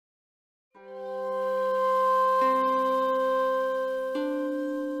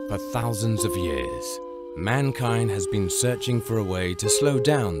For thousands of years, mankind has been searching for a way to slow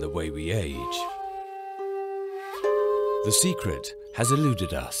down the way we age. The secret has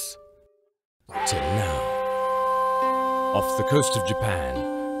eluded us, till now. Off the coast of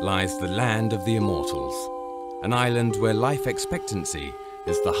Japan lies the land of the immortals, an island where life expectancy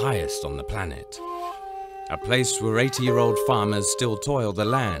is the highest on the planet. A place where 80-year-old farmers still toil the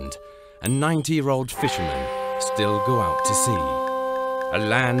land and 90-year-old fishermen still go out to sea. A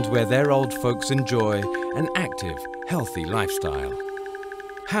land where their old folks enjoy an active, healthy lifestyle.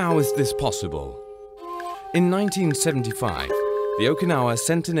 How is this possible? In 1975, the Okinawa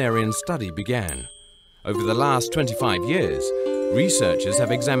Centenarian Study began. Over the last 25 years, researchers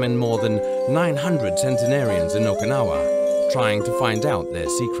have examined more than 900 centenarians in Okinawa, trying to find out their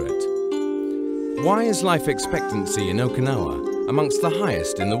secret. Why is life expectancy in Okinawa amongst the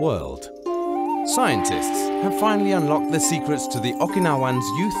highest in the world? Scientists have finally unlocked the secrets to the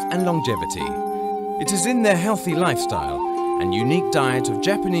Okinawans' youth and longevity. It is in their healthy lifestyle and unique diet of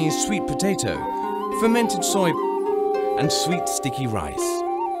Japanese sweet potato, fermented soy, and sweet sticky rice.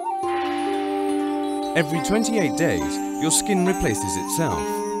 Every 28 days, your skin replaces itself.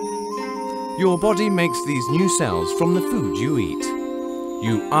 Your body makes these new cells from the food you eat.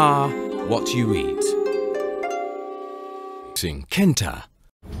 You are what you eat. Kenta.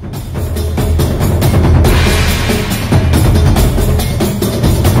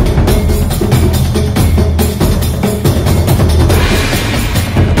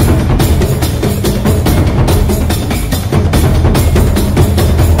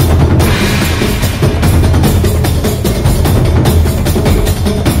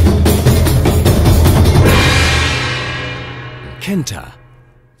 Kenta,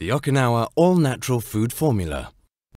 the Okinawa all-natural food formula.